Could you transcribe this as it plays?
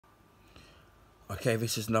Okay,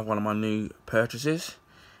 this is another one of my new purchases,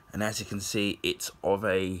 and as you can see, it's of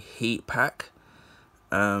a heat pack,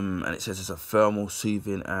 and it says it's a thermal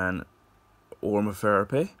soothing and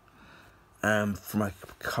aromatherapy, from a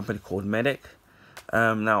company called Medic.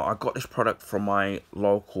 Now I got this product from my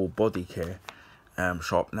local body care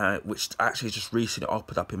shop now, which actually just recently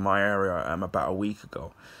opened up in my area about a week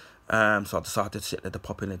ago. So I decided to sit there to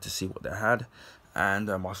pop in there to see what they had, and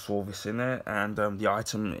I saw this in there, and the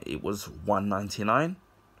item, it was $1.99.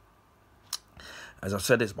 As I've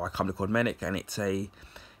said, it's by a company called Medic, and it's a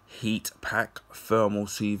heat pack thermal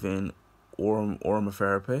soothing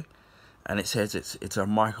aromatherapy, and it says it's a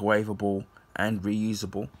microwavable and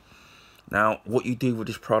reusable. Now, what you do with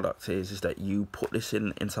this product is that you put this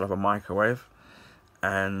inside of a microwave,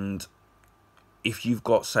 and if you've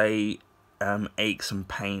got, say, aches and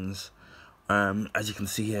pains, as you can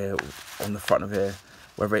see here on the front of here,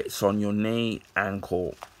 whether it's on your knee,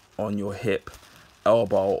 ankle, on your hip,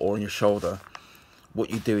 elbow, or on your shoulder, what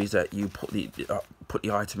you do is that you put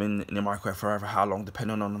the item in the microwave for however how long,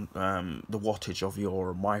 depending on the wattage of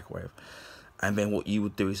your microwave, and then what you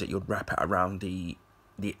would do is that you'd wrap it around the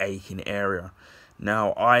aching area.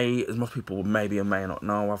 Now, as most people maybe or may not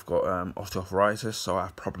know, I've got osteoarthritis, so I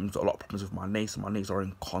have a lot of problems with my knees, and my knees are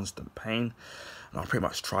in constant pain. And I've pretty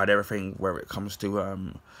much tried everything where it comes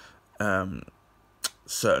to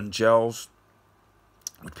certain gels,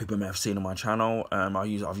 which people may have seen on my channel.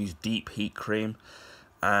 I've used deep heat cream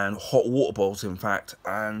and hot water balls, in fact,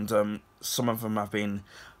 and some of them have been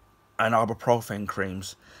ibuprofen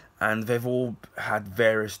creams, and they've all had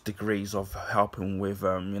various degrees of helping with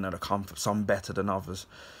the comfort. Some better than others.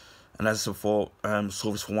 And as I saw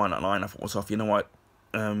this for $1.99, I thought to myself, you know what,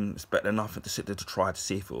 it's better than nothing to sit there to try to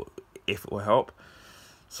see if it will help.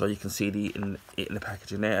 So you can see in the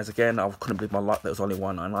packaging there. As again, I couldn't believe my luck that it was only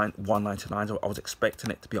 $1.99. So I was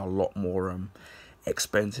expecting it to be a lot more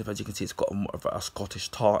expensive. As you can see, it's got a Scottish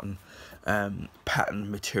tartan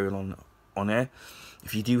pattern material on there.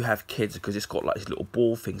 If you do have kids, because it's got like these little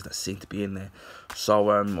ball things that seem to be in there. So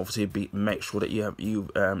obviously make sure that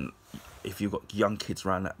if you've got young kids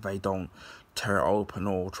around, that they don't tear it open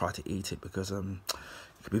or try to eat it, because it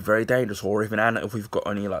could be very dangerous. Or even if we've got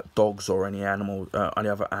any like dogs or any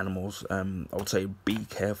other animals, I would say be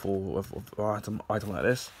careful of an item like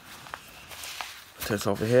this. Turn this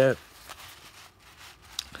over here,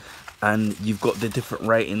 and you've got the different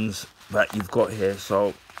ratings that you've got here.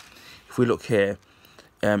 So if we look here,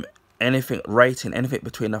 anything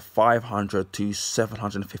between 500 to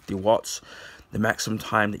 750 watts. The maximum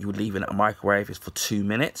time that you would leave in a microwave is for 2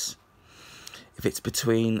 minutes. If it's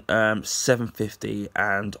between 750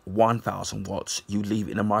 and 1000 watts, you leave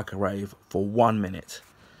it in a microwave for 1 minute.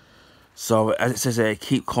 So as it says here,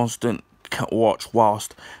 keep constant watch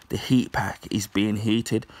whilst the heat pack is being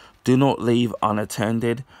heated. Do not leave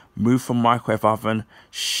unattended. Move from microwave oven.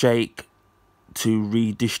 Shake to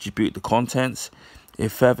redistribute the contents.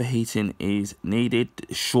 If further heating is needed,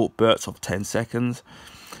 short bursts of 10 seconds.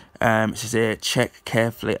 It says here, check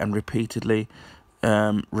carefully and repeatedly,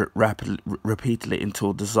 repeatedly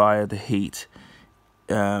until desired heat.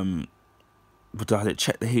 Check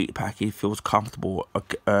the heat pack, it feels comfortable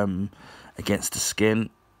against the skin.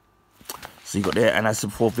 So you got there, and as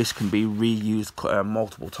before, this can be reused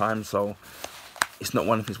multiple times. So it's not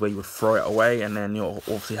one of these where you would throw it away and then you're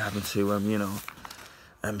obviously having to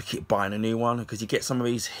keep buying a new one, because you get some of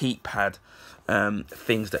these heat pad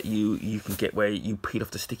things that you can get where you peel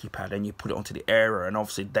off the sticky pad and you put it onto the area, and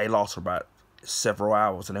obviously they last for about several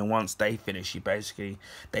hours, and then once they finish,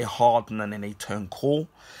 they harden and then they turn cool,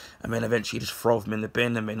 and then eventually you just throw them in the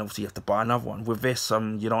bin, and then obviously you have to buy another one. With this,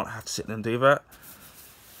 you don't have to sit there and do that.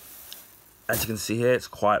 As you can see here, it's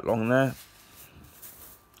quite long there,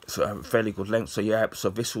 so a fairly good length. So yeah, so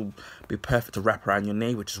this will be perfect to wrap around your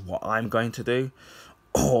knee, which is what I'm going to do,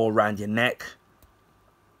 or around your neck,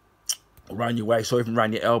 around your waist, or even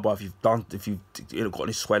around your elbow if you've got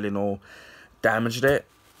any swelling or damaged it.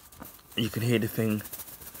 You can hear the thing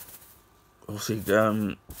obviously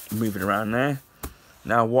moving around there.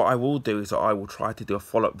 Now what I will do is that I will try to do a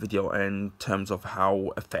follow-up video in terms of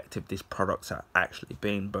how effective this product's have actually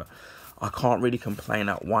been, but I can't really complain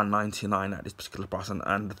at $1.99 at this particular price,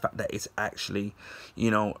 and the fact that it's actually,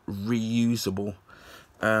 reusable,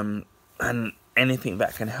 and anything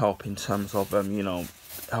that can help in terms of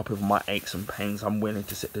helping with my aches and pains, I'm willing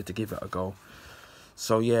to sit there to give it a go.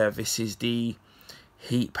 So yeah, this is the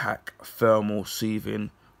heat pack thermal soothing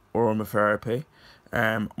aromatherapy,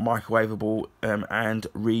 microwavable and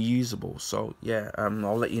reusable. So yeah,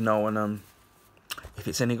 I'll let you know if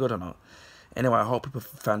it's any good or not. Anyway, I hope people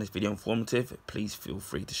found this video informative. Please feel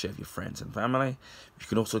free to share with your friends and family. You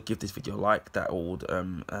can also give this video a like. That would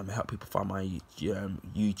help people find my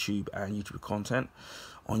YouTube and YouTube content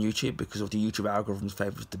on YouTube, because of the YouTube algorithms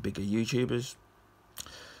favours the bigger YouTubers.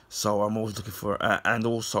 So I'm always looking for, and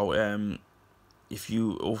also if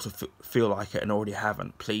you also feel like it and already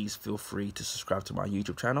haven't, please feel free to subscribe to my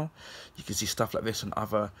YouTube channel. You can see stuff like this and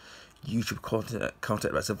other YouTube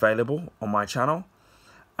content that's available on my channel.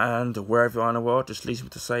 And wherever you are in the world, just leaves me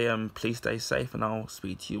to say, please stay safe, and I'll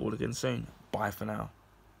speak to you all again soon. Bye for now.